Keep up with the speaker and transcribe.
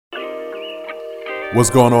What's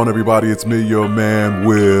going on, everybody? It's me, your man,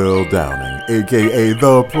 Will Downing, a.k.a.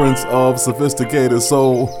 the Prince of Sophisticated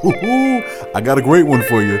Soul. I got a great one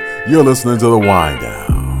for you. You're listening to The Wind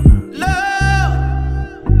Down. Love,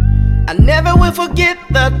 I never will forget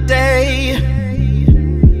the day.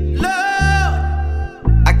 Love,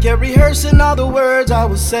 I kept rehearsing all the words I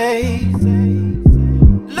would say.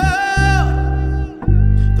 Love,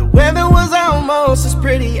 the weather was almost as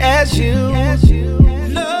pretty as you.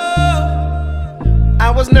 I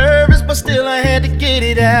was nervous, but still I had to get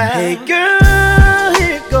it out. Hey girl,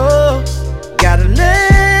 here it goes. Gotta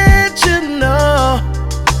let you know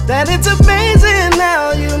that it's amazing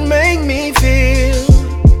how you make me feel.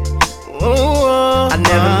 Oh, I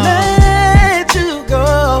never let you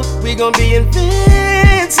go. We gon' be invincible.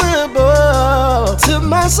 To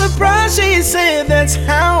my surprise, she said that's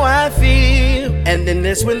how I feel. And then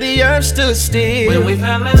that's when the earth stood still. When we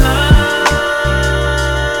fell in love,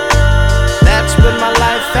 that's when my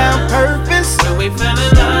life found purpose. when we fell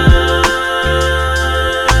in love,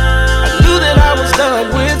 I knew that I was done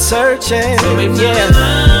with searching. when we fell in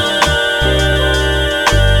love,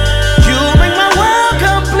 You make my world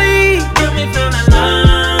complete. when we fell in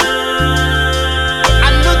love, I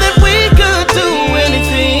knew that we could do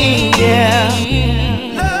anything, yeah.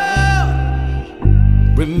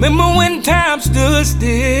 Love, Remember when time stood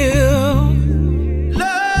still?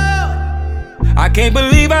 love, I can't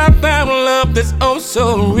believe I found love that's oh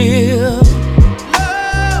so real.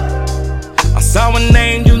 love, I saw an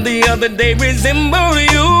angel the other day resemble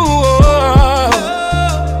you.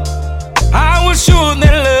 I was sure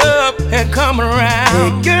that love had come Hey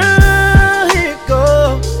around. girl, here it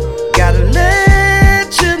goes. Gotta let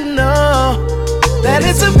you know that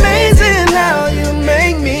it's amazing how you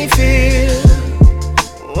make me feel.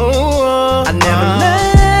 Oh, I never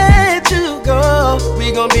let you go.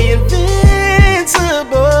 We gon' be invincible.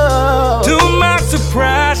 To my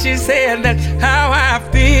surprise, she said that's how I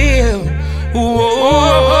feel.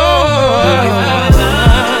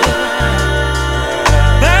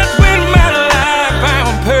 That's when my life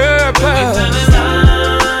found purpose.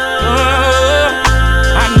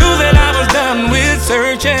 I knew that I was done with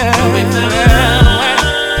searching.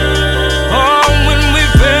 Oh, when we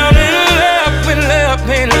fell in love, in love,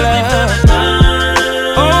 in love.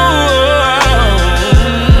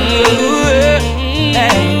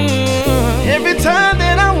 Every time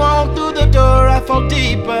that I walk through the door, I fall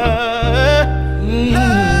deeper.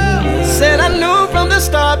 Said I knew from the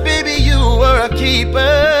start, baby, you were a keeper.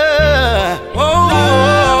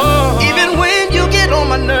 Even when you get on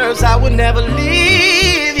my nerves, I would never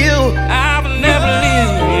leave you. I will never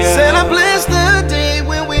leave you. Said I blessed the day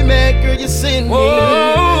when we met, girl, you sent me.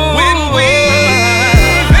 When we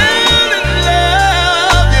fell in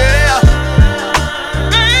love, yeah.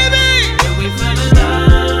 Baby, when we fell in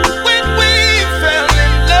love, when we fell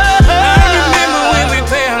in love. I remember when we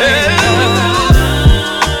fell in love.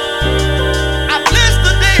 I bless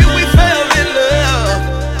the day we fell in love,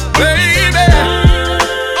 baby.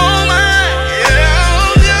 Oh my,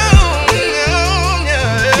 yeah, yeah,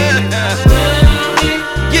 yeah.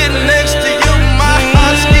 Getting next to you, my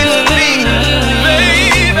heart skips a beat,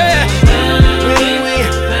 baby.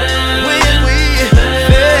 When we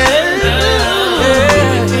fell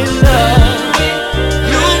in love,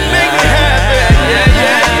 you make me happy, yeah,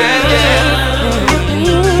 yeah, yeah, yeah.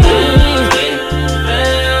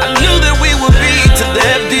 I knew that we would be to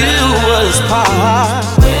death do us part.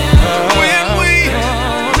 When we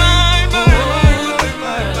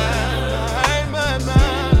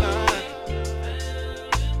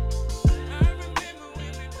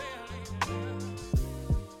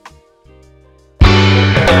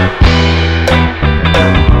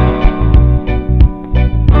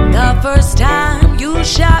The first time you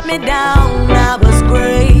shot me down, I was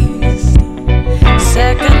grazed.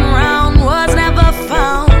 Second round was never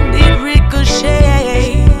found, it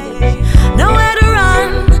ricocheted. Nowhere to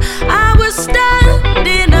run, I was stunned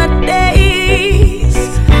in a daze.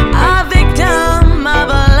 A victim of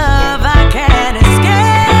a love I can't escape.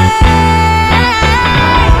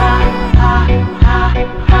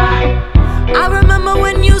 I remember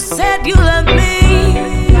when you said you loved me.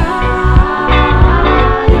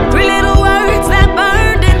 Three little words that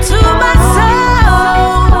burned into my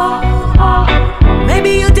soul.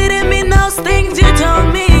 Maybe you didn't mean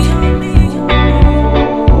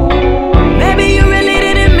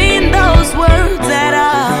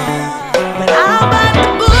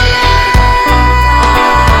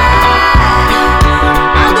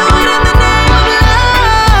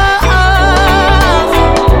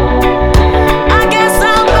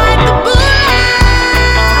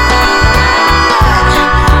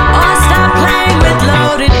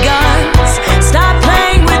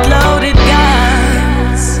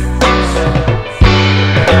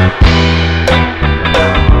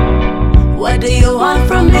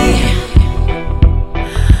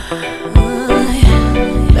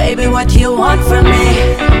me what you want from me.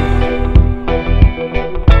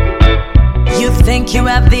 You think you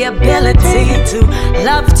have the ability to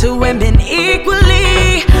love two women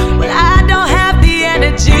equally. Well, I don't have the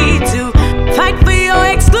energy to fight for your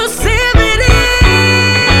exclusivity.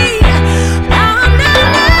 Oh, no,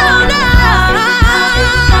 no, no.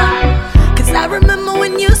 'Cause I remember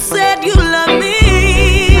when you said you loved me.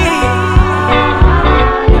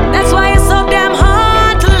 That's why it's so damn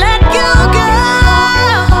hard to let you go.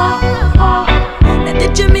 Now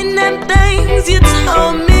did you mean them things you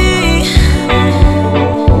told me?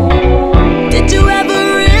 Did you ever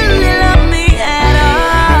really love me at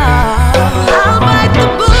all? I'll bite the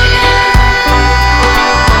bullet.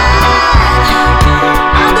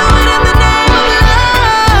 I'll do it in the name of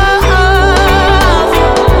love.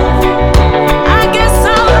 I guess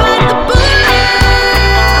I'll bite the bullet.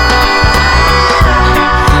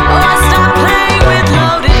 Oh, stop playing with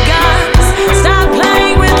loaded guns. Stop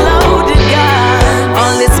playing with loaded guns.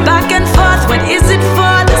 All this back and forth, what is it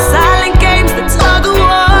for? The silent games, the tug of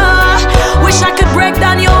war. Wish I could break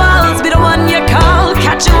down your walls, be the one you call,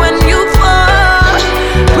 catch you when you fall.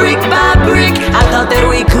 Brick by brick, I thought that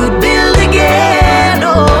we could build again.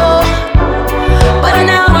 Oh, but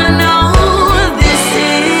now I know this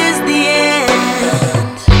is the end.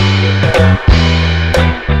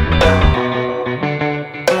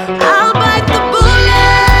 I'll bite the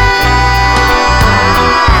bullet.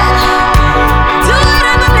 Do it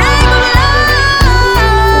in the name of love.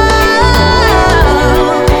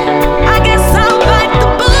 I guess I'll bite the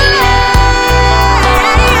bullet.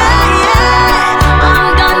 I'm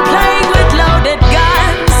done playing with loaded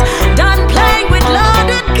guns. Done playing with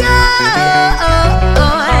loaded guns.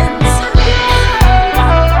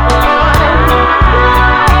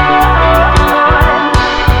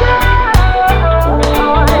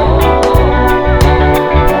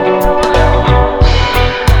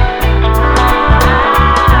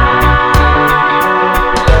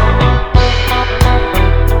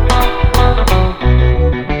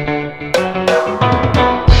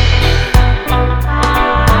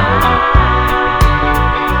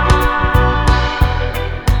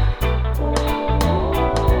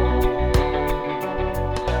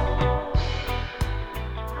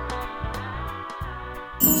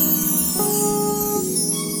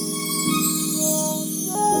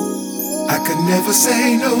 I could never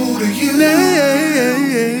say no to you.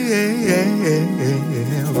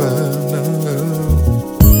 Never, no.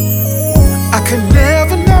 I could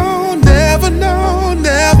never know, never know,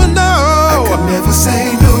 never know. I could never say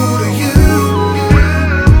no to you.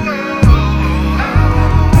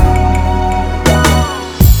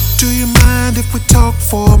 Do you mind if we talk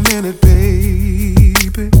for a minute,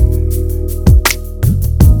 baby?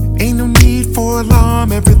 Ain't no need for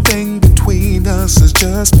alarm, everything between us is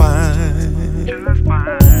just fine.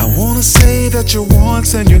 I wanna say that your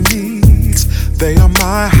wants and your needs, they are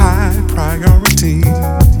my high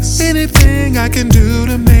priorities. Anything I can do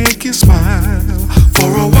to make you smile for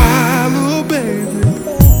a while, oh baby.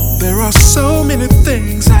 There are so many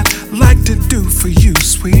things I'd like to do for you,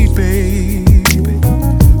 sweet baby.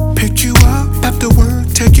 Pick you up after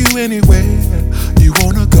work, take you anywhere you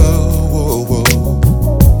wanna go.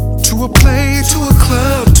 To a play, to a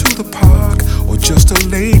club, to the park, or just a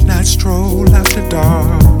late night stroll after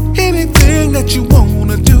dark. Anything that you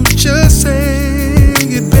wanna do, just say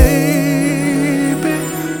it, baby.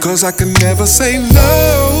 'Cause I can never say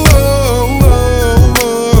no.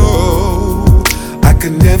 I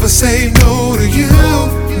can never say no to you.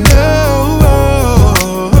 No.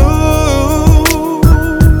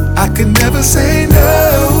 I can never say no.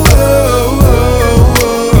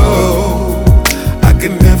 I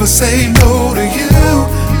can never say no to you.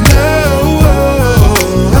 No.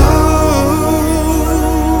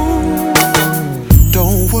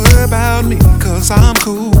 Don't worry about me, 'cause I'm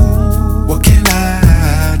cool. What can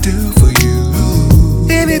I do for you?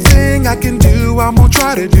 Anything I can do, I'm gonna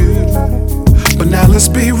try to do. But now let's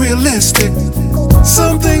be realistic.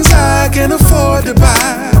 Some things I can afford to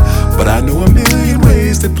buy, but I know a million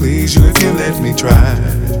ways to please you if you let me try.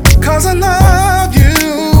 'Cause I love you,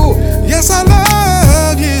 yes I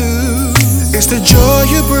love you. It's the joy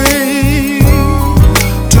you bring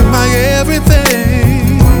to my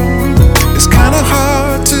everything. It's kinda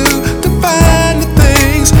hard to define the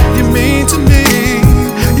things you mean to me.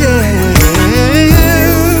 Yeah,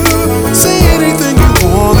 say anything you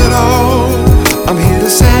want at all. I'm here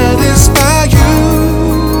to satisfy you.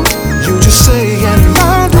 You just say and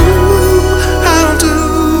I'll do.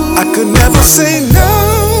 I could never say no,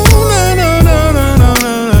 no, no.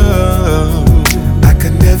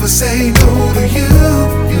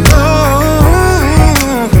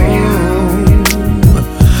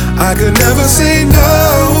 I could never say no.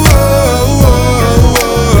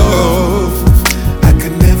 I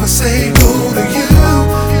could never say no to you.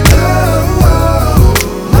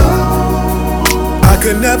 No. I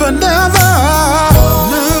could never, never.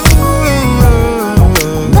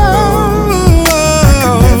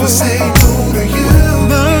 Say no to you.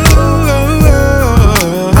 No,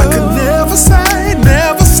 I could never say,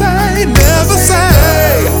 never say, never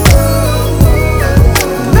say.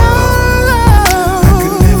 No, I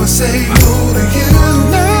could never say no to you.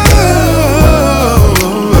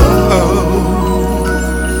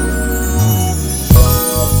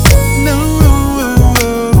 No,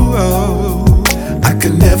 I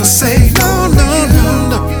could never say no, no, no,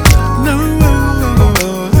 no, no.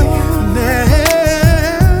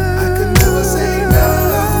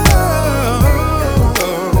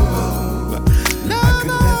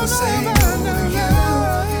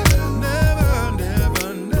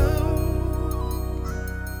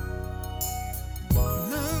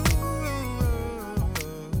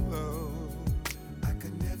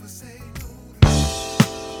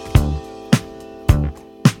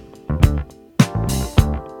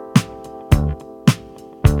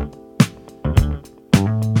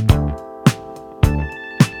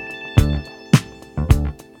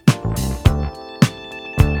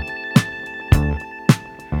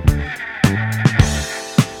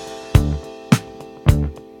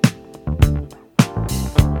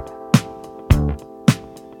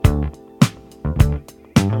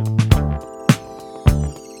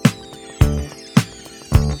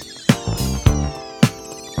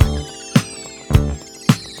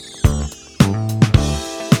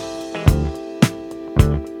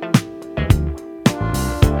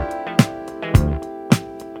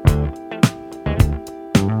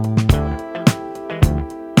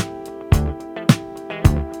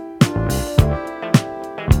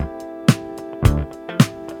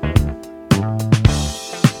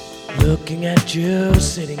 Looking at you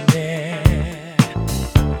sitting there,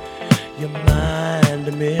 your mind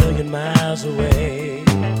a million miles away.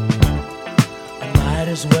 I might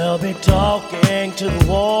as well be talking to the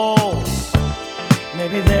walls.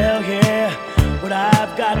 Maybe they'll hear what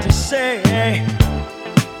I've got to say.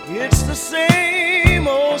 It's the same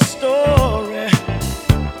old story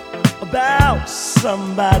about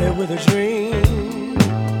somebody with a dream,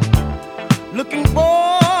 looking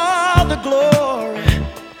for the glory.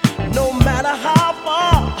 No matter how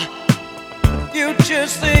far the future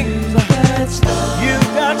seems,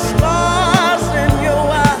 you've got stars in your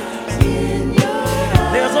eyes.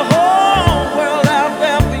 There's a whole world out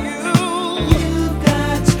there for you.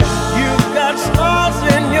 You've got stars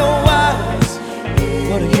in your eyes.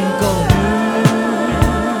 What are you gonna do?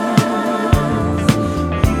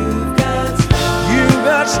 You've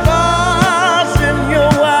got stars in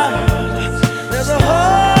your eyes. There's a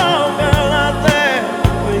whole world out there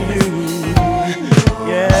for you.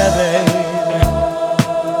 Yeah, baby.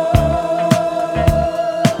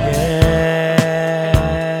 Yeah,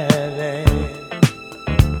 baby.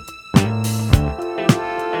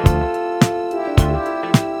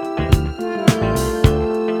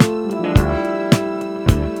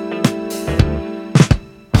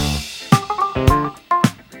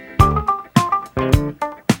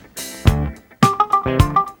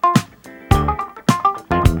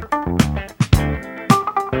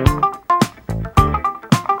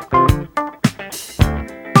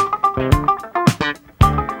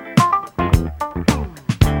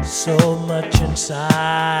 So much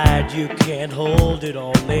inside, you can't hold it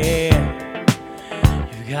all in.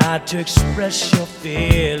 You've got to express your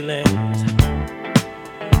feelings.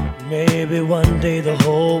 Maybe one day the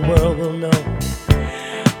whole world will know.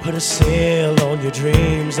 Put a sail on your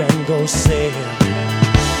dreams and go sail.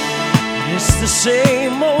 It's the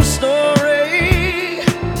same old story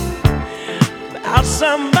about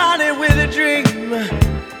somebody with a dream,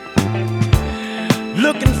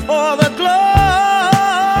 looking for the glory.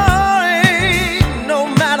 No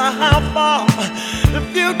matter how far the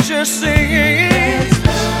future seems,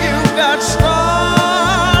 you've got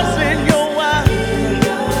stars in your eyes.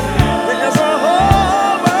 There's a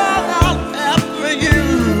whole world out there for you.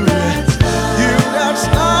 You've got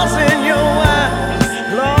stars in your eyes.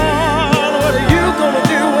 Lord, what are you gonna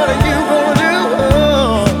do? What are you gonna do?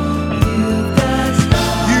 Oh,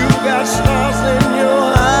 you've got stars in your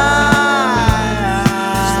eyes.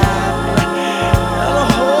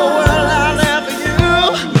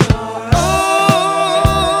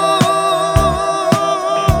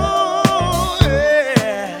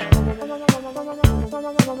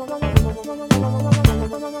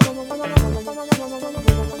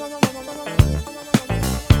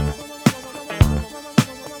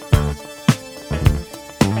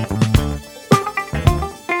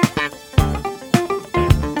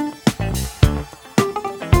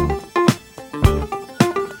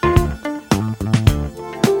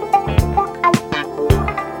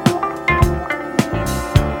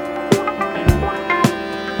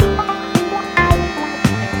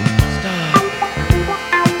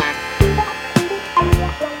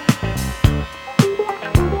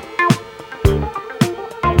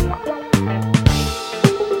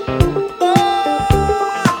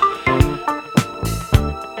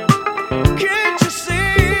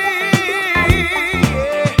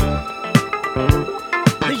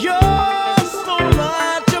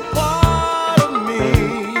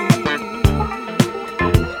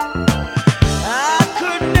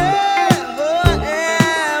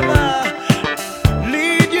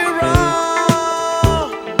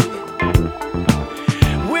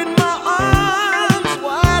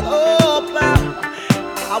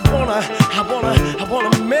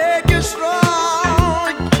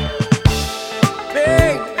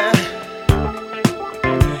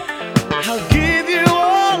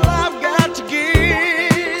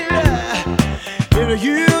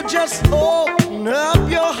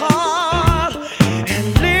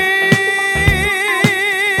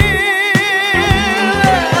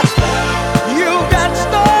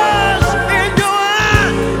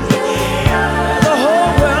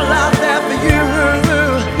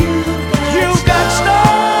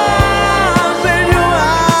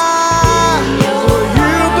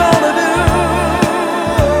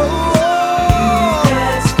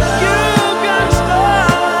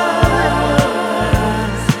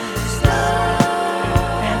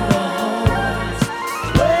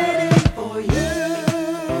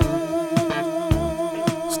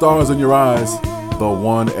 Stars in Your Eyes, the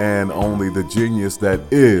one and only, the genius that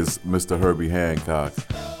is Mr. Herbie Hancock.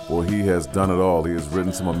 Well, he has done it all. He has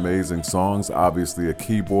written some amazing songs, obviously a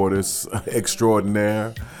keyboardist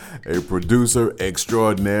extraordinaire, a producer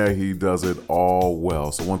extraordinaire. He does it all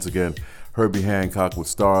well. So once again, Herbie Hancock with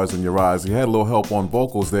Stars in Your Eyes. He had a little help on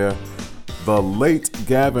vocals there. The late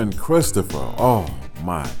Gavin Christopher. Oh,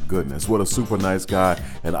 my goodness, what a super nice guy,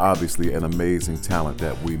 and obviously an amazing talent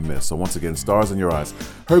that we miss. So once again, Stars in Your Eyes,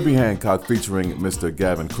 Herbie Hancock featuring Mr.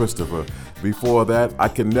 Gavin Christopher. Before that, I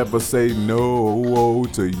Can Never Say No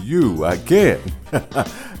to You. I can't.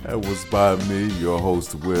 That was by me, your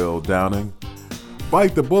host, Will Downing.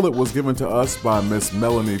 Bite the Bullet was given to us by Miss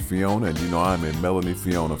Melanie Fiona, and you know I'm a Melanie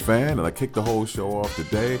Fiona fan, and I kicked the whole show off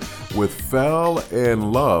today with Fell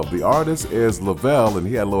in Love. The artist is Lavelle, and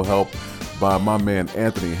he had a little help by my man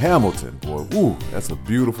Anthony Hamilton. Boy, woo, that's a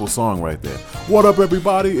beautiful song right there. What up,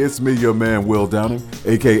 everybody? It's me, your man, Will Downing,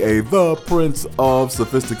 a.k.a. the Prince of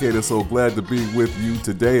Sophisticated. So glad to be with you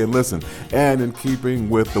today. And listen, and in keeping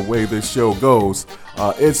with the way this show goes,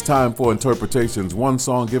 it's time for interpretations. One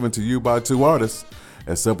song given to you by two artists.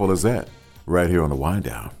 As simple as that, right here on the Wind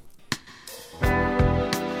Down.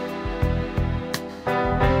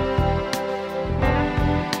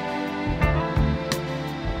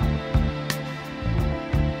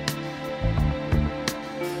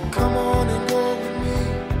 Come on and go with me.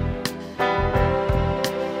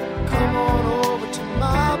 Come on over to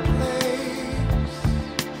my place.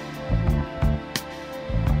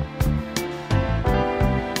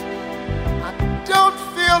 I don't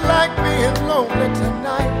feel like being lonely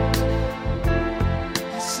tonight.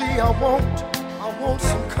 You see, I want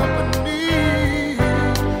some company.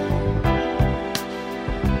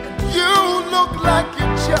 And you look like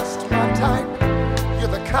you're just my type. You're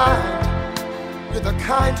the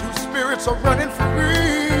kind whose spirits are running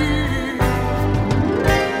free.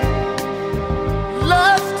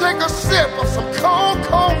 Let's take a sip of some cold,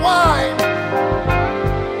 cold wine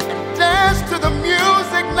and dance to the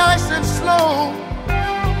music nice and slow.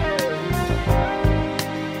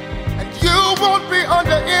 And you won't be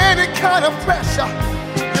under any kind of pressure.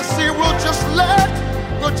 You see, we'll just let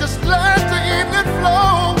the evening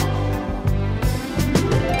flow.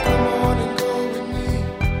 Come on and go with me.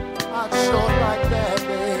 I'd sure like that,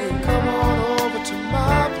 babe. Come on over to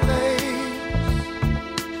my place.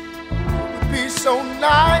 It would be so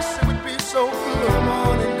nice, it would be so good. Come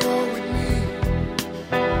on and go with me.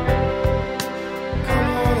 Come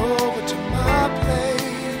on over to my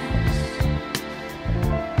place.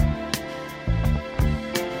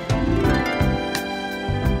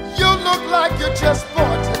 You look like you're just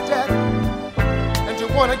bored to death, and you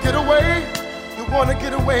wanna get away. You wanna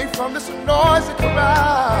get away from this noisy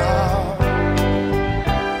crowd.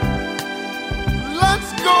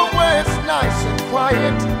 Let's go where it's nice and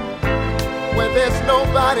quiet, where there's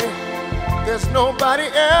nobody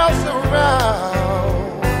else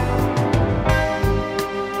around.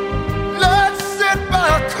 Let's sit by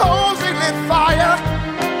a cozy lit fire,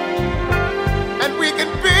 and we can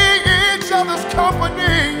be each other's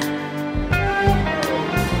company.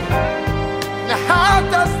 Now how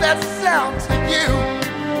does that sound to you?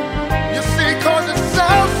 You see, 'cause it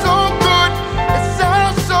sounds so good. It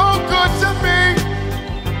sounds so good to me.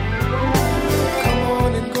 Come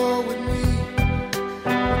on and go with me.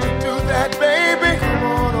 Would you do that, baby? Come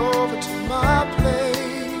on over to my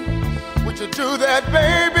place. Would you do that,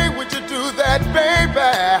 baby? Would you do that,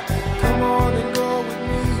 baby? Come on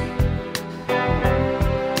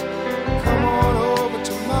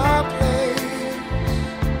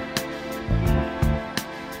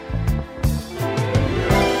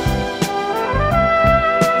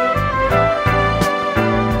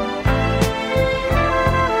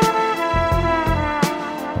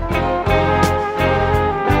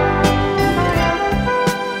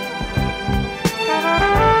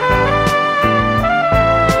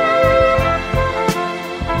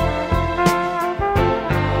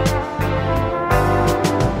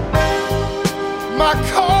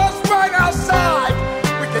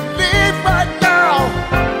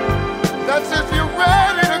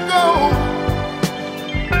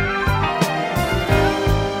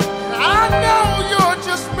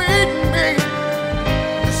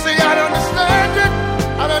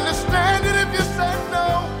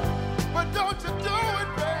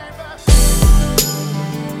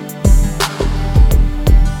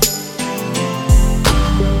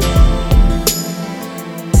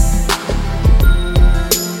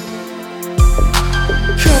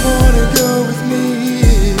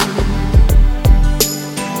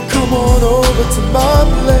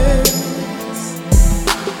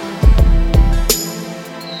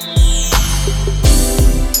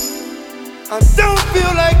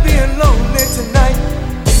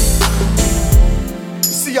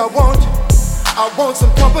see, I want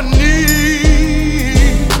some company.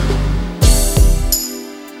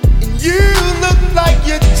 And you look like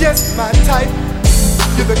you're just my type.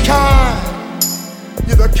 You're the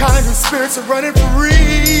kind whose spirits are running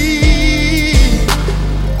free.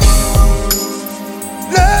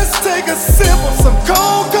 Let's take a sip of some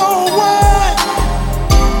cold, cold wine,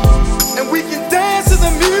 and we can dance to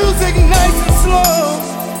the music nice and slow.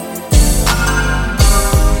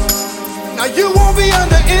 Now you won't be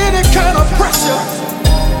under any kind of pressure.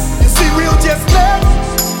 You see, we'll just let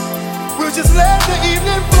the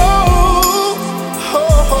evening flow. Oh,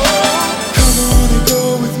 come on and go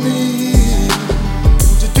with me.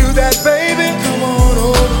 Would you do that, baby? Come on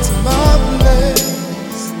over to my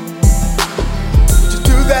place. Would you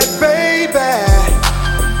do that, baby?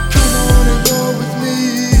 Come on and go with me.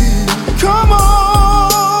 Come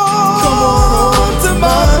on over to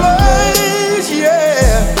my place, yeah.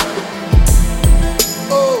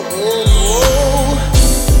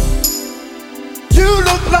 You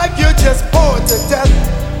look like you're just bored to death,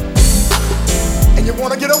 and you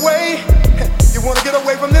wanna get away. You wanna get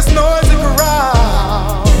away from this noisy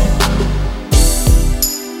crowd.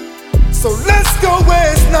 So let's go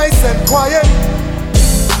where it's nice and quiet,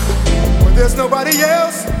 where there's nobody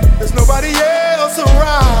else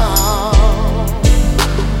around.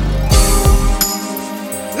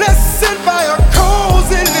 Let's sit by a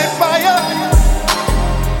cozy lit fire,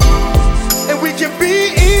 and we can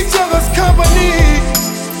be each other's company.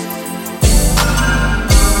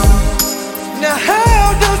 Now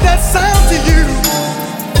how does that sound to you?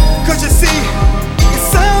 'Cause you see, it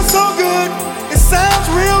sounds so good, it sounds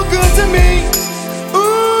real good to me.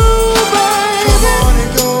 Ooh, baby, come on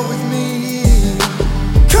and go with me.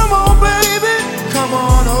 Come on, baby, come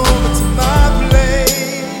on over to my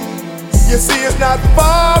place. You see, it's not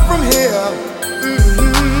far from here.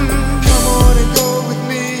 Come on and go with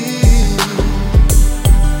me.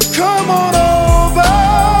 Come on over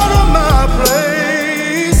to my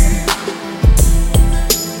place.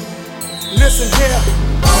 Listen here.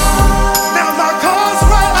 Now my car's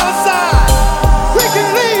right outside. We can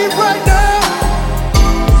leave right now.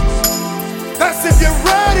 That's if you're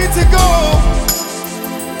ready to go.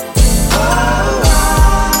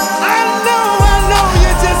 I know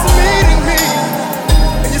you're just meeting me.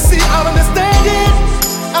 And you see, I'll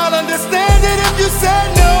understand it if you said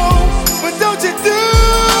no. But don't you do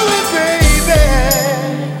it, baby.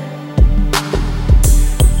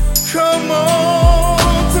 Come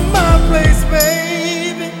on to my place,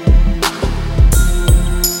 baby.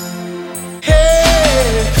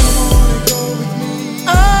 Hey, come on and go with me.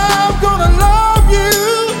 I'm gonna love you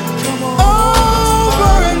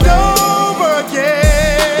over and over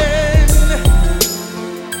again.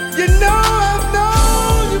 You know I've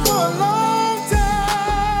known you for a long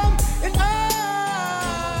time, and I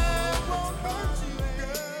won't hurt you,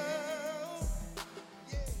 girl.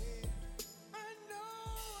 Yeah, I know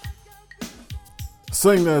I got.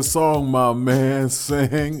 Sing that song, my man.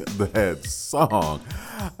 Sing that song.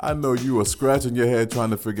 I know you are scratching your head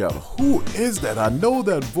trying to figure out who is that? I know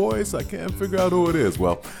that voice. I can't figure out who it is.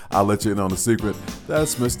 Well, I'll let you in on the secret.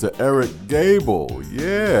 That's Mr. Eric Gable.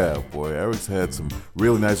 Yeah, boy, Eric's had some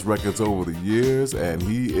really nice records over the years, and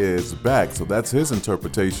he is back. So that's his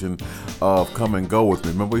interpretation of Come and Go With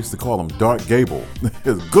Me. Remember, we used to call him Dark Gable.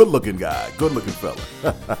 He's a good-looking guy, good-looking fella.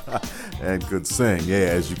 And could sing,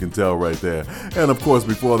 yeah, as you can tell right there. And of course,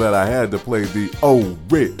 before that, I had to play the original.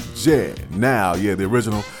 Yeah, the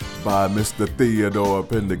original by Mr. Theodore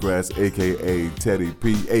Pendergrass, a.k.a. Teddy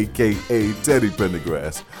P, a.k.a. Teddy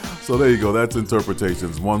Pendergrass. So there you go, that's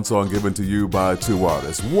Interpretations, one song given to you by two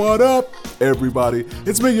artists. What up, everybody?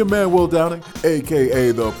 It's me, your man, Will Downing,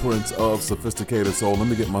 a.k.a. the Prince of Sophisticated Soul. Let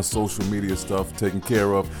me get my social media stuff taken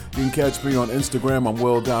care of. You can catch me on Instagram, I'm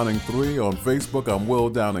Will Downing3. On Facebook, I'm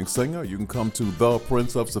Will Downing Singer. You can come to the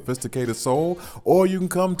Prince of Sophisticated Soul, or you can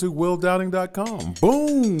come to willdowning.com.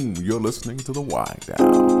 Boom! You're listening to The Wind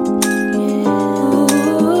Down.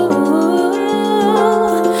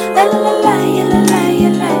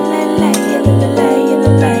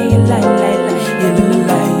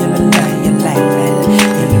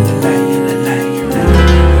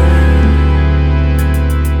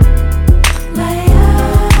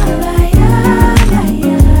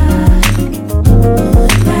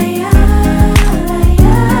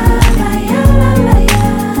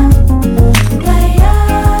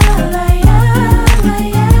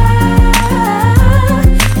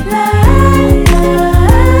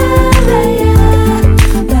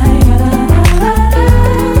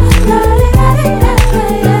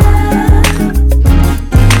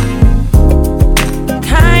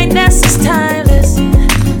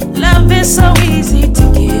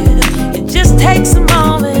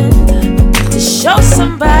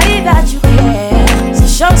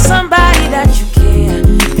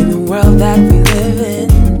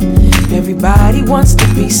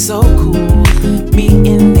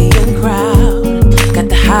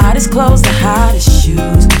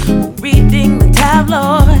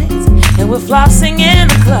 flossing in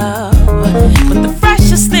the club. But the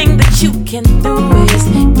freshest thing that you can do is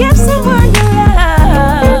give someone your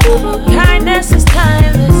love. Kindness is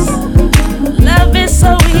timeless. Love is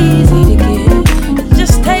so easy to give. It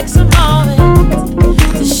just takes a moment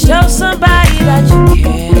to show somebody that you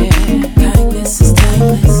care. Kindness is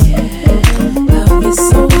timeless. Love is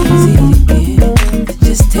so easy to give. It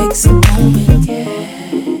just takes a moment,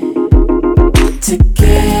 to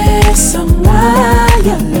give someone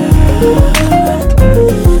your love.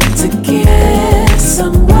 To give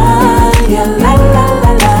someone your love.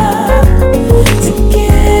 To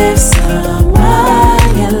give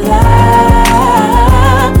someone your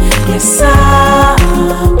love. Give someone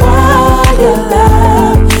your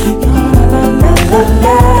love.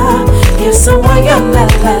 Give someone your love.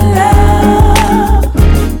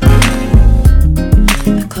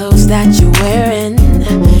 The clothes that you're wearing,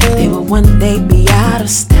 they will one day be out of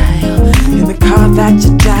style. In the car that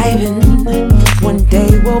you're driving, one day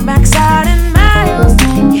will max out in miles.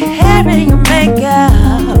 Your hair and your makeup,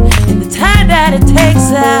 and the time that it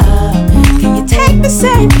takes up. Can you take the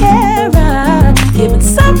same care of giving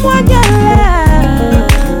someone your love?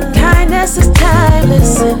 Kindness is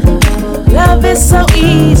timeless. Love is so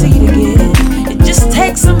easy to give. It just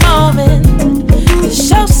takes a moment to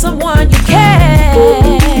show someone you care.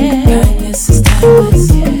 Kindness is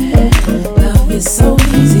timeless. Love is so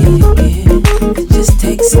easy to give. It just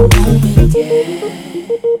takes a moment,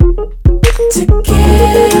 to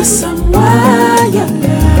give someone your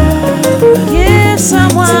love. Give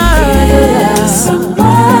someone your love.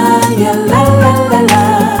 Someone your love.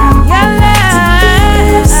 Your love.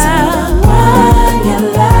 Give someone your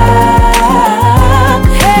love.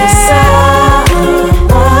 Give someone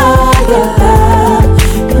your love.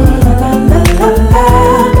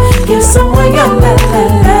 Give someone your love.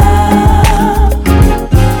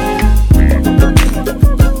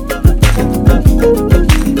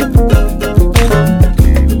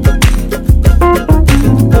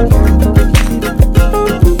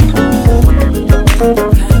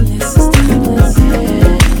 Kindness is timeless.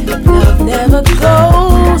 Love never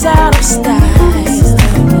goes out of style.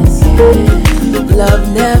 Love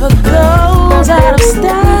never goes out of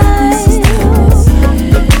style.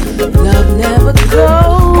 Love never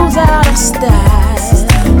goes out of style.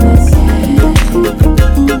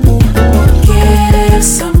 Give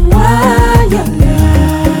someone your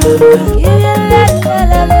love. Give your love.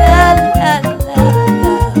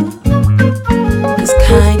 'Cause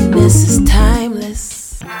kindness is timeless.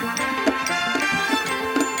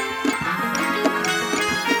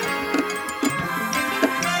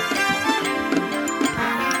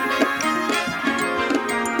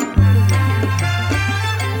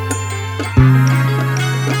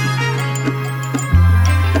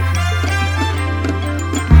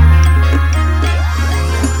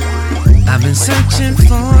 I've been searching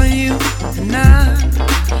for you, and I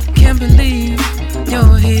can't believe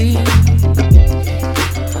you're here.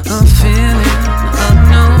 A feeling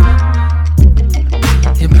unknown.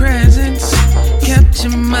 Your presence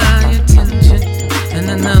captured my attention, and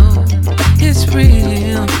I know it's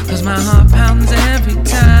real, 'cause my heart pounds every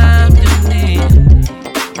time you're near.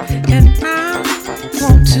 And I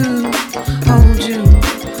want to hold you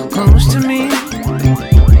close to me,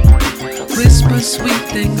 whisper sweet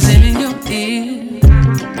things in your ear,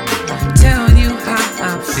 tell you how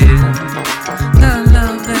I feel, the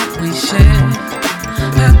love that we share.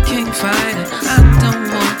 I can't fight it, I don't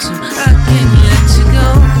want to, I can't let you go,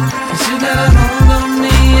 'cause you got a hold on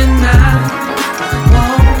me and I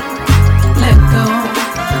won't let go.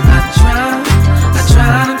 I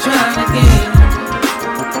tried again,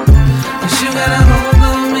 'cause you got a hold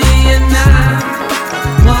on me and I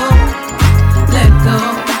won't let go.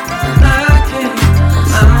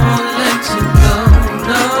 I won't let you go.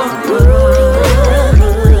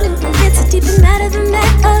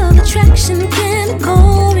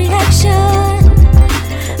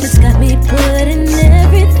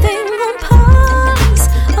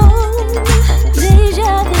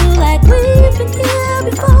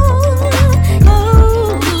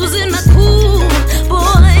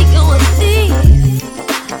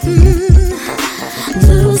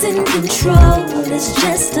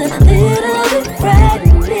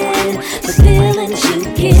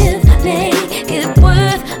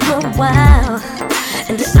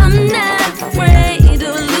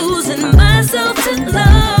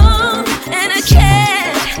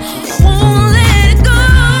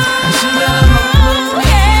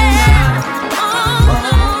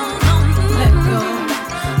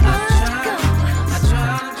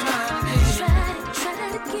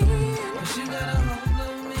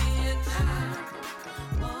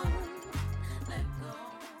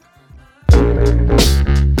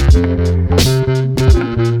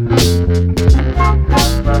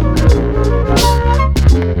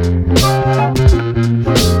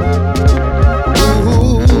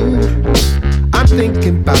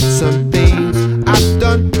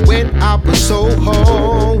 done when I was so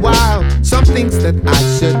whole wild. Some things that I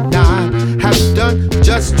should not have done,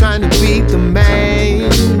 just trying to be the man.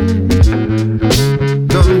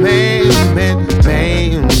 The man,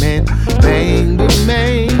 the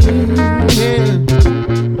man, yeah.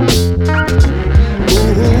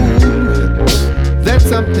 Ooh, then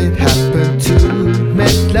something happened to me.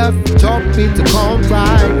 Love taught me to calm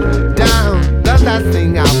right down. The last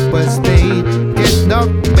thing I was thinking of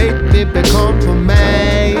made me become a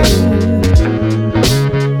man.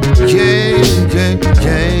 Yeah, yeah,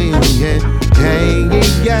 yeah, yeah, yeah,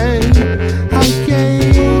 yeah. Oh, yeah,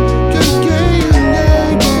 yeah,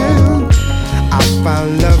 yeah, yeah. I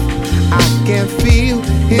found love I can feel.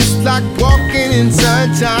 It's like walking in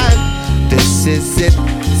sunshine. This is it,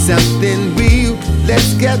 something real.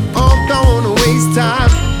 Let's get on, don't wanna waste time.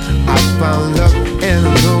 I found love and I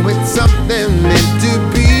know it's something meant to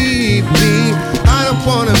be. I don't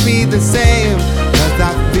wanna be the same, cause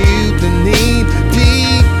I feel the need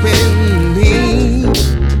deep in me.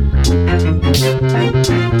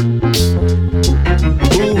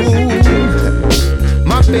 Ooh,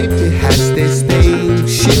 my baby has this thing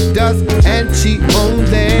she does, and she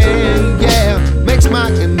only, yeah, makes my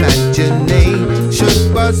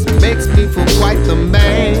imagination buzz, makes me feel quite the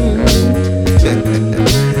man.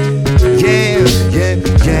 Yeah, yeah,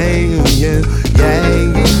 yeah, yeah, yeah,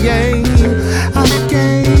 yeah.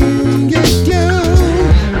 Okay, yeah, yeah.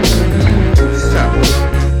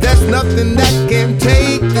 There's nothing that can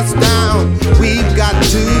take us down. We got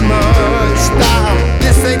too much style.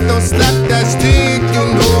 This ain't no slapstick, you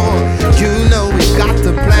know. You know we got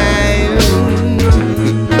to plan.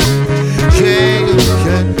 Yeah,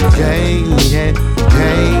 yeah, yeah, yeah,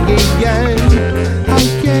 yeah, yeah.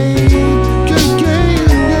 Okay.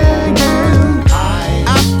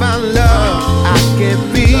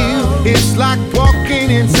 It's like walking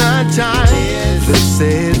in sunshine. This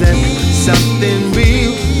isn't something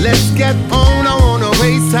real. Let's get on, I wanna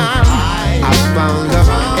waste time. I found love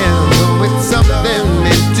and I know it's something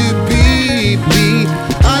meant to be.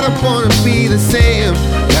 I don't wanna be the same,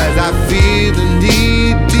 cause I feel the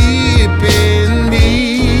need deep in me.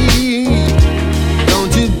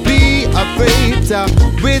 Don't you be afraid to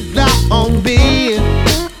rely on me.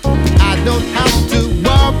 I don't have to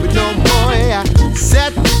worry no more, yeah.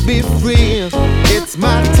 Set me free. It's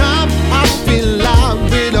my time. I feel I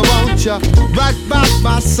really want you right by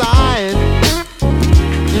my side.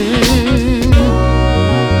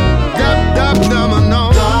 Dub, dub, dub, no.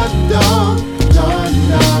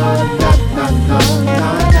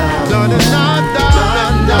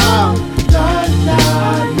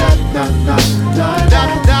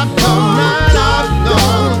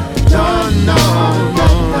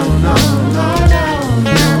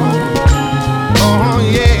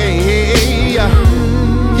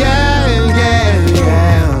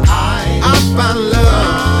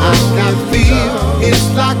 I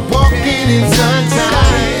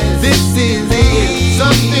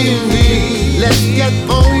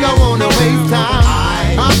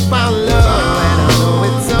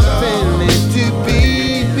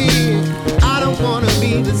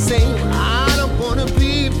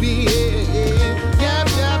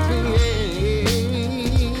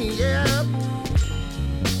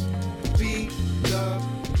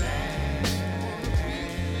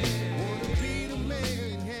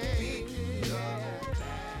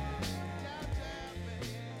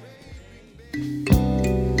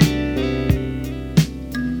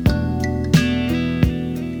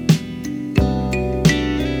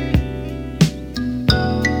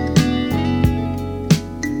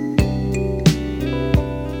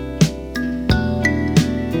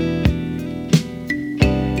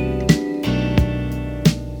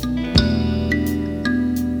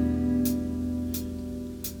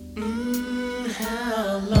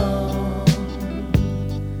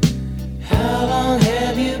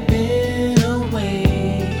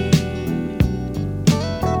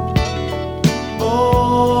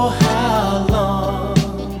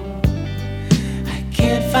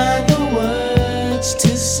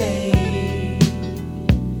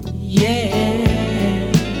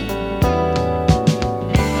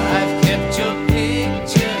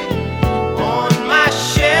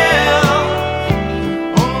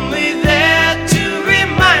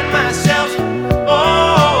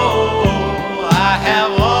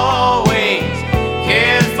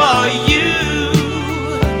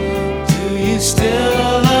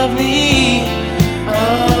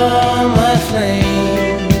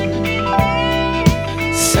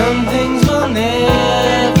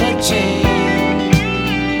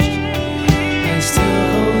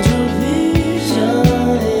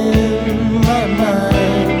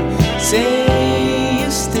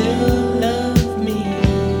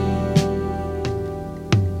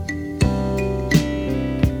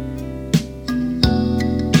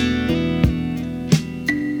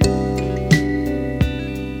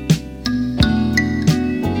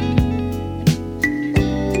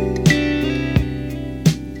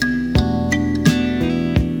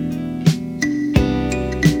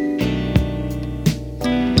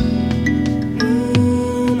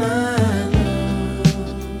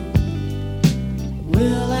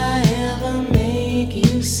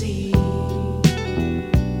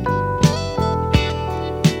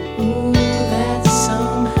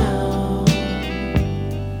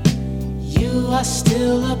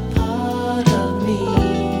still a part of me.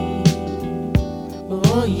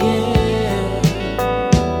 Oh yeah.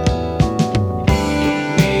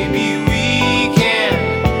 Maybe we can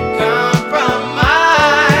compromise,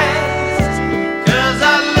 'cause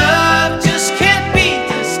our love just can't be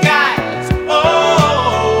disguised.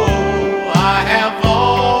 Oh, I have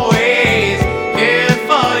always cared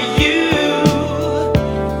for you.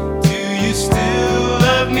 Do you still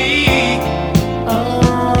love me?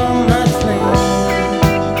 Oh, my flame.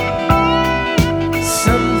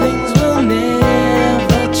 Some things will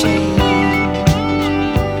never change.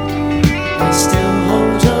 I still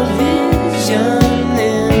hold your vision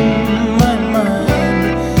in my mind.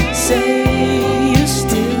 Say you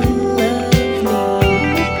still love me.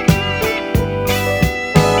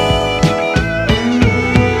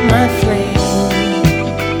 My flame.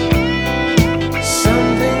 Some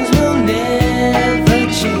things will never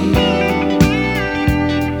change.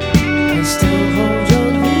 I still hold your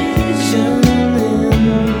vision in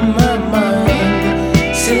my mind.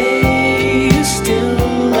 Say you still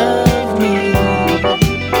love me.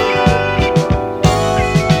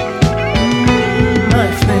 My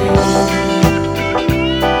flame.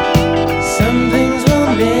 Some things will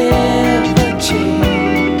never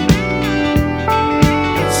change.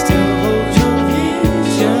 I still hold your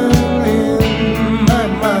vision in my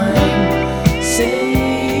mind. Say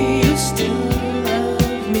you still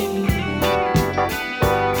love me.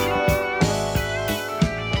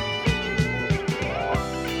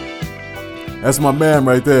 That's my man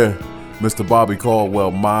right there, Mr. Bobby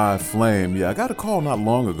Caldwell, My Flame. Yeah, I got a call not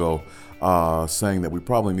long ago saying that we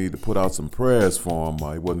probably need to put out some prayers for him.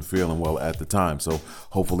 He wasn't feeling well at the time, so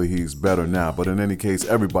hopefully he's better now. But in any case,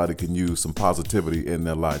 everybody can use some positivity in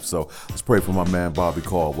their life. So let's pray for my man, Bobby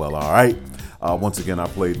Caldwell, all right? Once again, I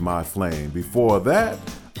played My Flame. Before that,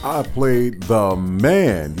 I played The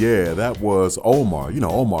Man. Yeah, that was Omar. You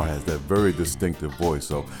know, Omar has that very distinctive voice.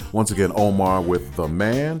 So once again, Omar with The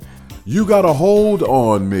Man. You Got a Hold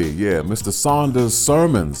on Me. Yeah, Mr. Saunders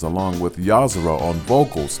Sermons along with Yazara on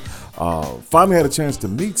vocals. Finally had a chance to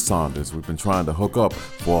meet Saunders. We've been trying to hook up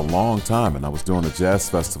for a long time, and I was doing a jazz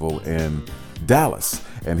festival in Dallas,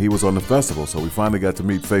 and he was on the festival, so we finally got to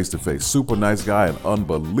meet face to face. Super nice guy and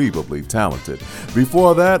unbelievably talented.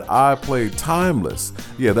 Before that, I played Timeless.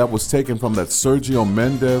 Yeah, that was taken from that Sergio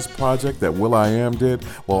Mendes project that will.i.am did.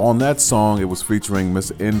 Well, on that song, it was featuring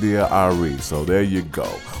Miss India Ari, so there you go.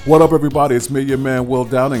 What up, everybody? It's me, your man, Will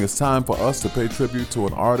Downing. It's time for us to pay tribute to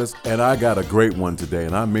an artist, and I got a great one today,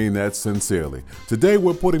 and I mean that sincerely. Today,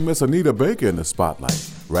 we're putting Miss Anita Baker in the spotlight,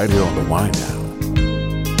 right here on The Wind Down.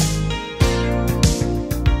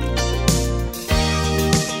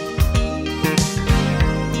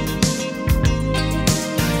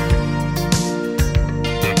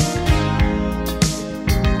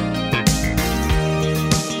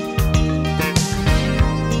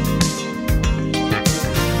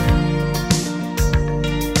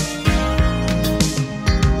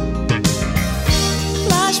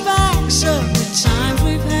 Flashbacks of the times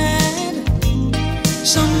we've had.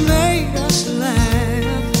 Some made us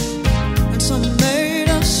laugh, and some made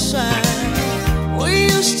us sad. We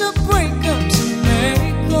used to break up to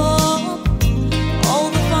make up. All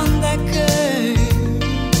the fun that came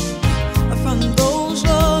from those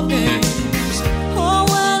love games. Oh,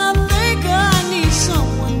 when I think I need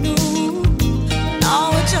someone new,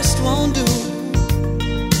 no, it just won't do.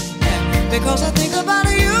 Because I think about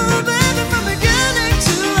you, baby, from beginning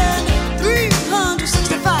to end.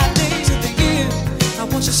 365 days of the year, I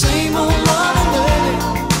want your same old loving, baby.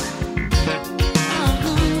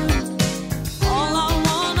 All I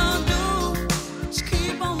wanna do is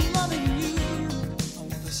keep on loving you. I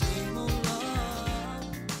want the same old love.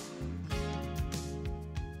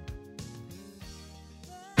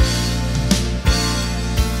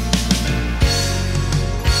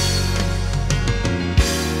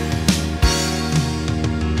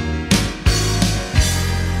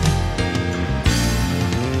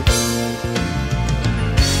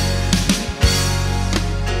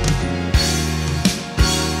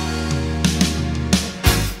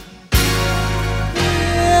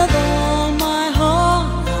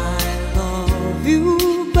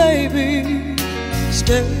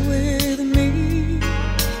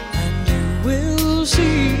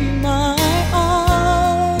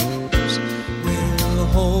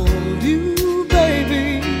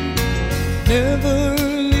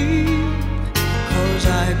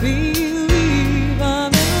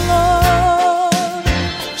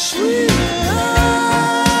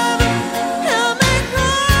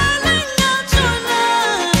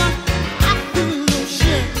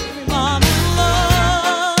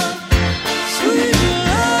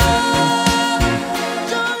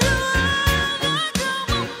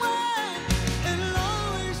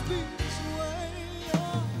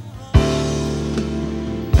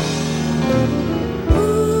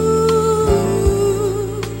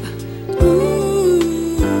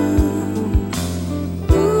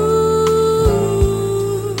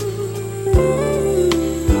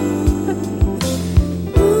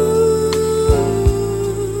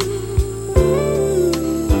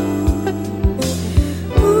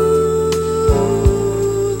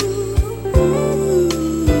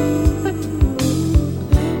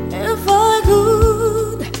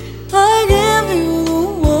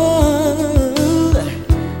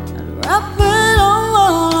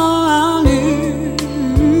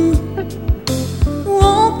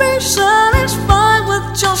 satisfied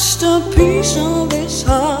with just a piece of his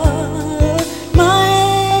heart, my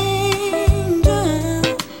angel.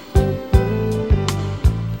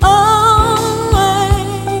 Oh,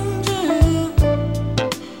 angel,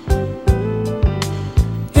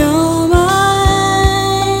 you're my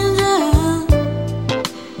angel.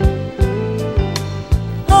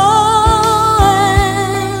 Oh,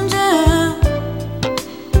 angel.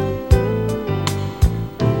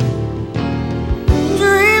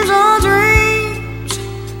 Dreams are dreams,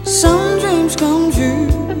 some dreams come true.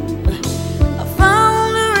 I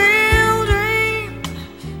found a real dream,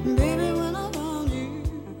 baby, when I found you.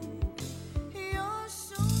 You're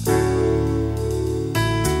so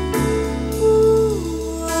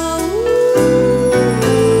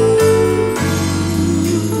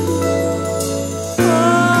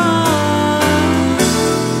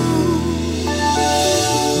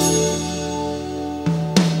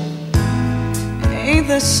Ain't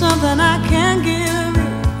there something I can give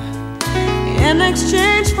you in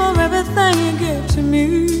exchange for everything you give to me?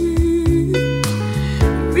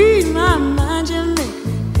 Read my mind, you make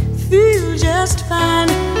me feel just fine.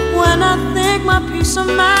 When I think my peace of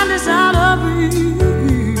mind is out of reach,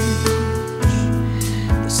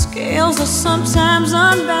 the scales are sometimes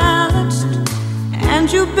unbalanced,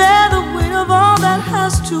 and you bear the weight of all that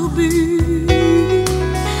has to be.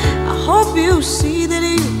 I hope you see that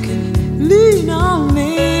you can lean on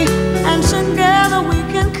me, and together we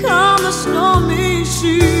can calm the stormy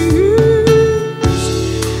seas.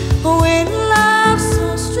 When love's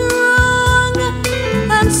so strong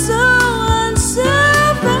and so unselfishly,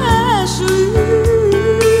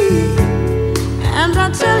 and I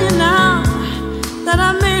tell you now that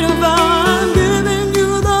I made a vow, I'm giving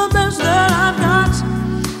you the best that I've got,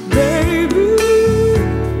 baby.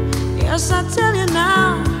 Yes, I tell you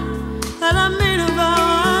now that I made a vow,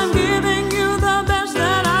 I'm giving you the best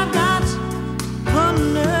that I've got,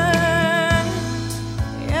 honey.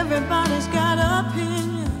 Everybody's got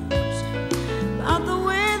opinions about the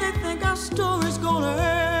way they think our story's gonna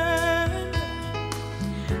end.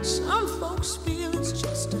 Some folks feel it's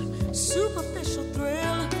just a superficial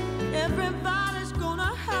thrill. Everybody's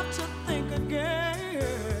gonna have to think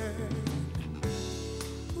again.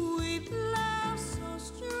 We've loved so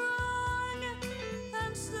strong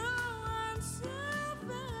and so unselfishly.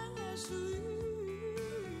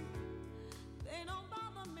 They don't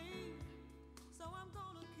bother me, so I'm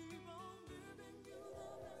gonna keep on giving you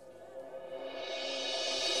the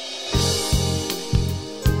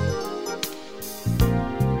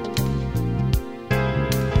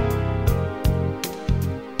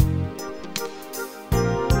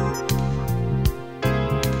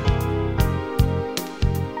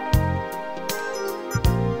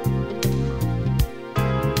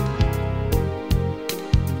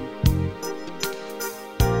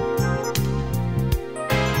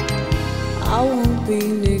I won't be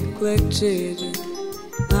neglected,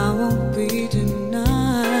 I won't be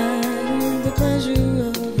denied the pleasure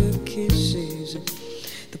of your kisses,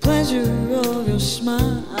 the pleasure of your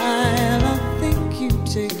smile. I think you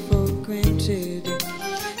take for granted that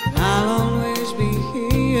I'll always be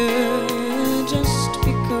here just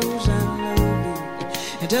because I love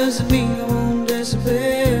you. It doesn't mean I won't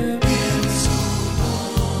disappear. It's so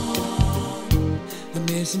long, I'm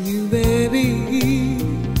missing you, baby.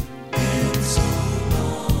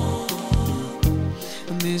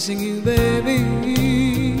 Missing you, baby.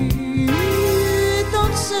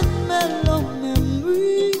 Thoughts and mellow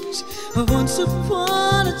memories of once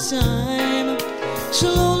upon a time,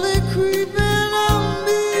 slowly creeping on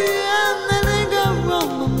me, and they linger on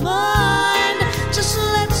my mind. Just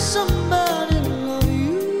let somebody love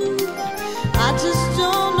you, I just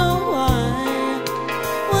don't know why.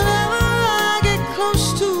 Whenever I get close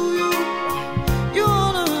to you, you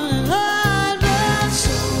wanna run and hide. But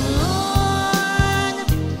so long,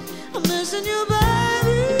 I'm missing you,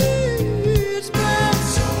 baby. It's been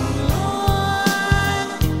so long.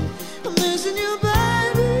 I'm missing you,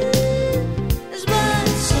 baby. It's been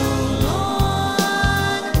so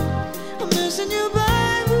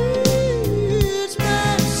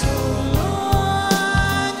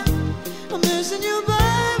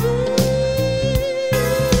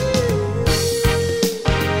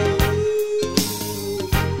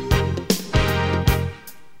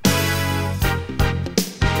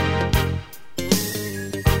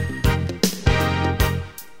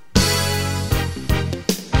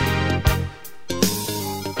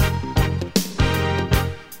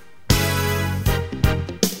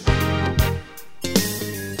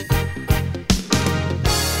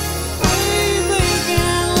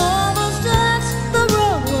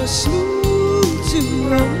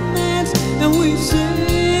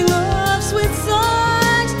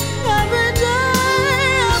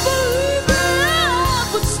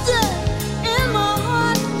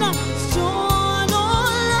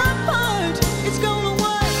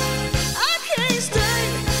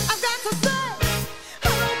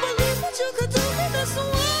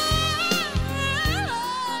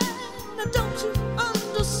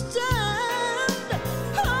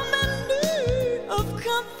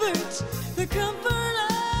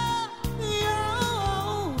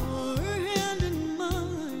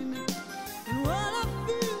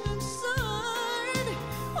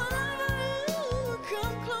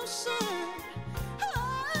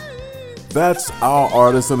That's our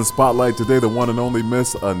artist in the spotlight today, the one and only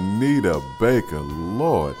Miss Anita Baker.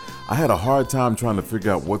 Lord, I had a hard time trying to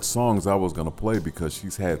figure out what songs I was going to play because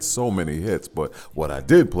she's had so many hits. But what I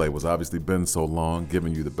did play was obviously Been So Long,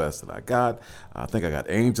 Giving You the Best That I Got. I think I got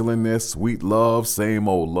Angel in there, Sweet Love, Same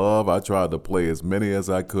Old Love. I tried to play as many as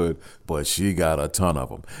I could, but she got a ton of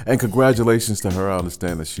them. And congratulations to her. I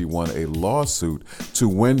understand that she won a lawsuit to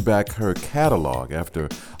win back her catalog. After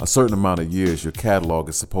a certain amount of years, your catalog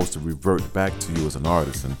is supposed to revert back to you as an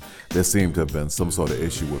artist. And there seemed to have been some sort of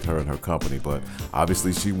issue with her and her company, but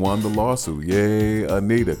obviously she won the lawsuit. Yay,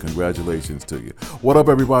 Anita, congratulations to you. What up,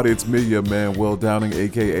 everybody? It's me, your man, Will Downing,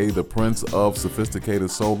 a.k.a. the Prince of Sophisticated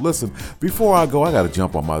Soul. Listen, before I go, I got to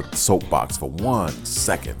jump on my soapbox for 1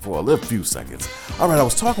 second, for a little few seconds. All right, I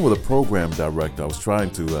was talking with a program director. I was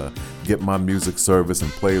trying to get my music service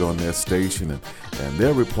and play it on their station, and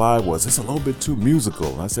their reply was, it's a little bit too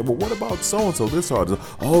musical. And I said, well, what about so-and-so, this artist?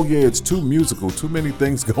 Oh, yeah, it's too musical, too many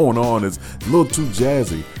things going on, it's a little too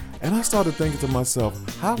jazzy. And I started thinking to myself,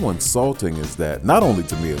 how insulting is that, not only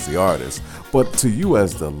to me as the artist, but to you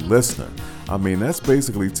as the listener? I mean, that's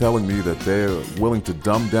basically telling me that they're willing to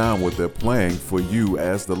dumb down what they're playing for you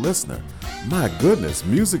as the listener. My goodness,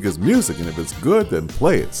 music is music, and if it's good, then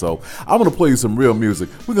play it. So I'm going to play you some real music.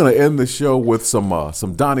 We're going to end the show with some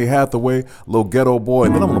Donny Hathaway, Little Ghetto Boy,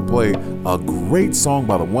 and then I'm going to play a great song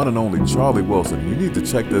by the one and only Charlie Wilson. You need to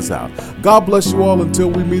check this out. God bless you all until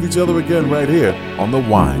we meet each other again right here on The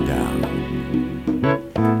Wind Down.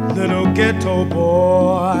 Little ghetto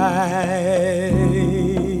boy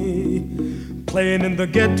playing in the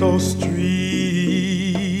ghetto street.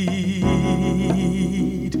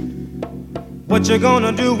 What you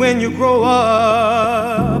gonna do when you grow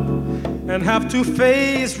up and have to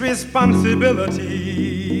face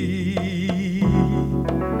responsibility?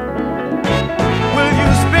 Will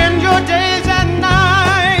you spend your days and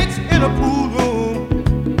nights in a pool room?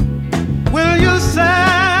 Will you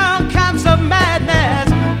sell cans of madness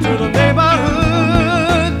to the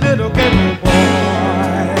neighborhood little ghetto boy?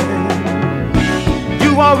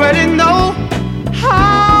 You already know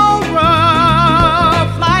how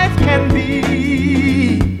rough life can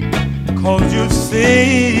be, 'cause you've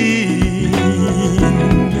seen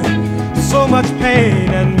so much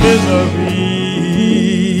pain and misery.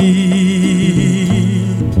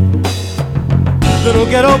 Little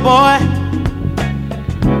ghetto boy,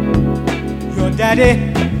 your daddy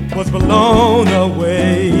was blown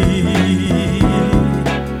away.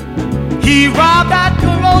 He robbed that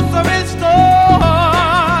grocery store.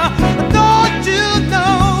 Don't you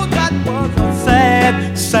know that was a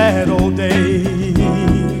sad, sad old day?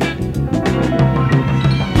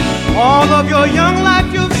 All of your young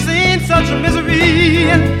life you've seen such misery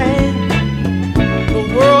and pain. The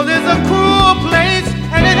world is a cruel place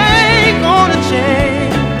and it ain't gonna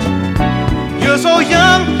change. You're so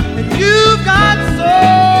young and you've got so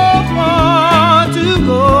far to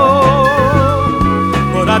go,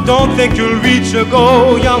 but I don't think you'll reach your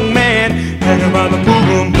goal, young man, hanging by the pool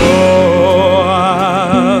room door.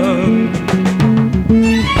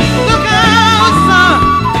 Look out, son.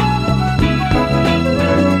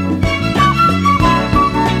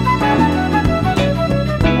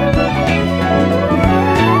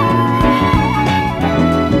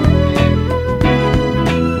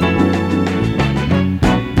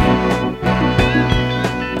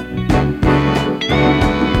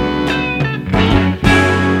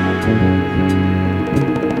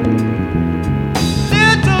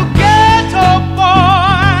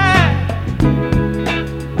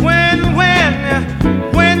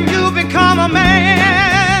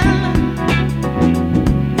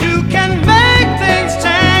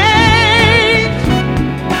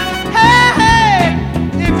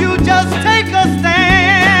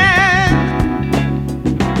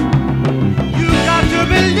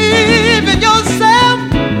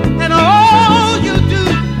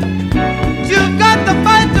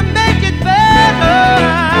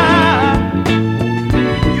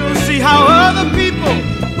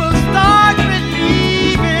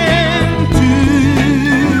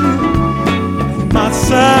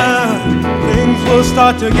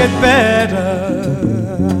 Start to get better.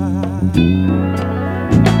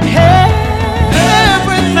 Hey,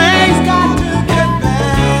 everything's got to get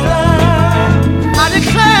better. I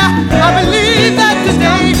declare, I believe that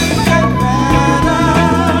today will get better.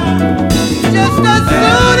 Just as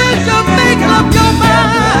soon as you make up your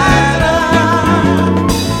mind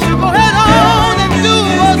to go head on and do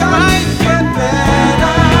what's right, get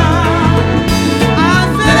better. I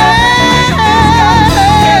said,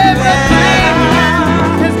 everything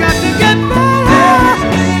has got to get better.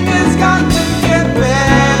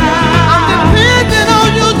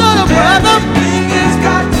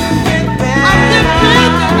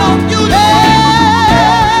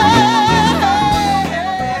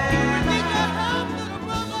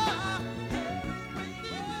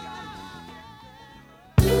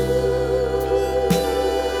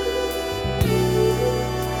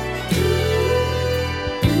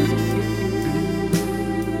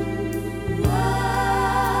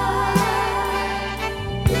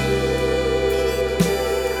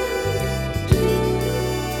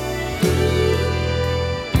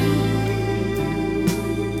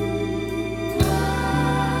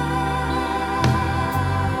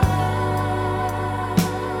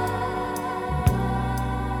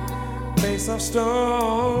 face of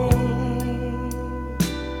stone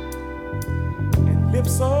and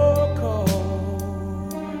lips so cold,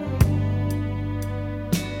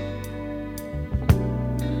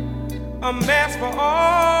 a mess for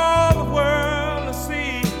all the world to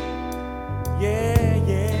see. Yeah,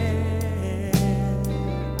 yeah.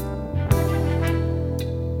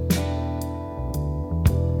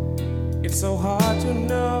 It's so hard to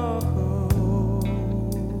know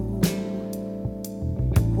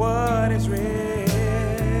what is real,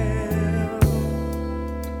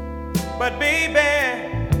 but baby,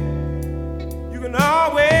 you can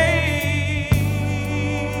always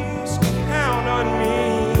count on me.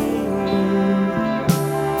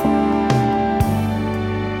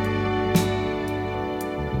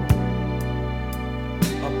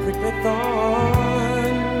 A prickly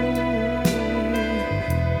thorn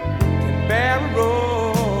can bear a rose,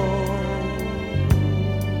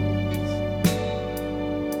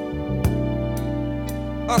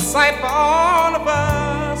 a sight for all of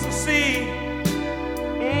us to see.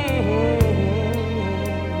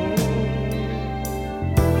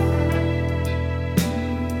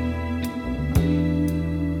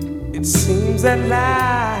 It seems that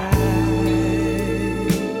life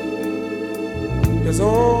is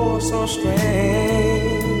oh so strange,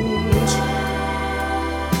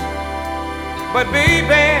 but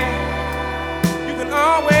baby, you can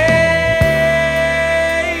always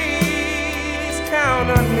count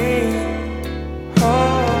on me.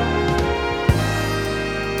 Oh,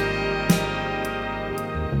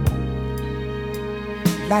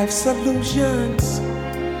 life's illusions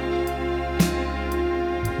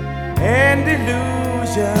and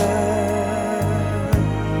illusions,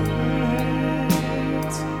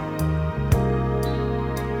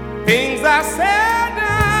 things are seldom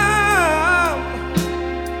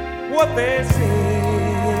what they seem.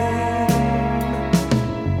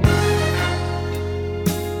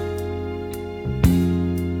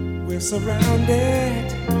 We're surrounded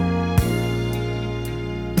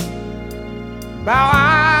by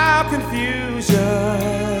our confusions,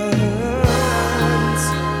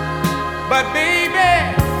 but baby,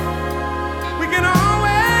 we can always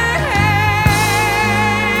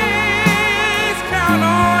count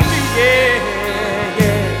on me. Yeah,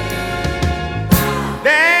 yeah.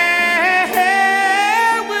 There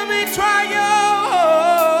will be trials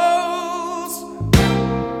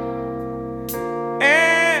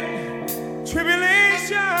and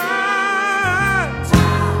tribulations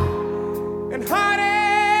and heartaches.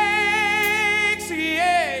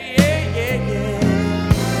 Yeah, yeah, yeah, yeah.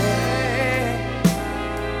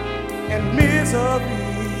 And miseries.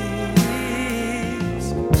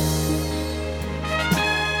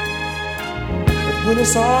 But when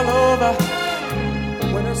it's all over,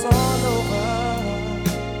 when it's all over,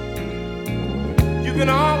 you can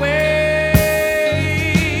always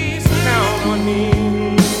count on me.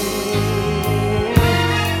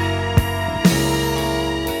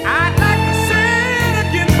 I'd like to sing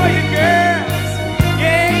again for you, girls.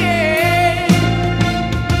 Yeah, yeah.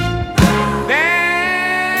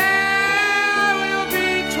 There will be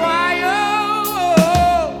trials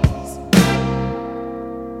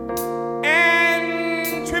and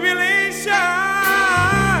tribulations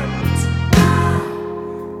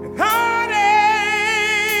and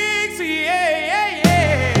heartaches. Yeah, yeah,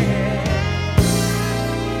 yeah.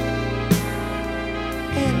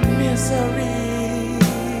 And miseries.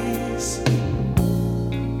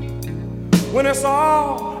 When it's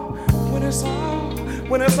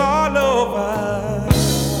all over,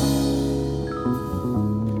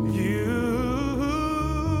 you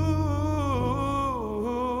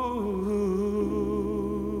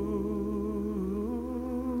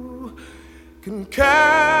can count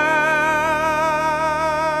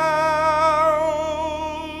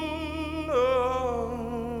on,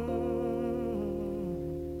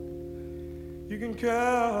 you can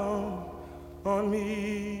count on me.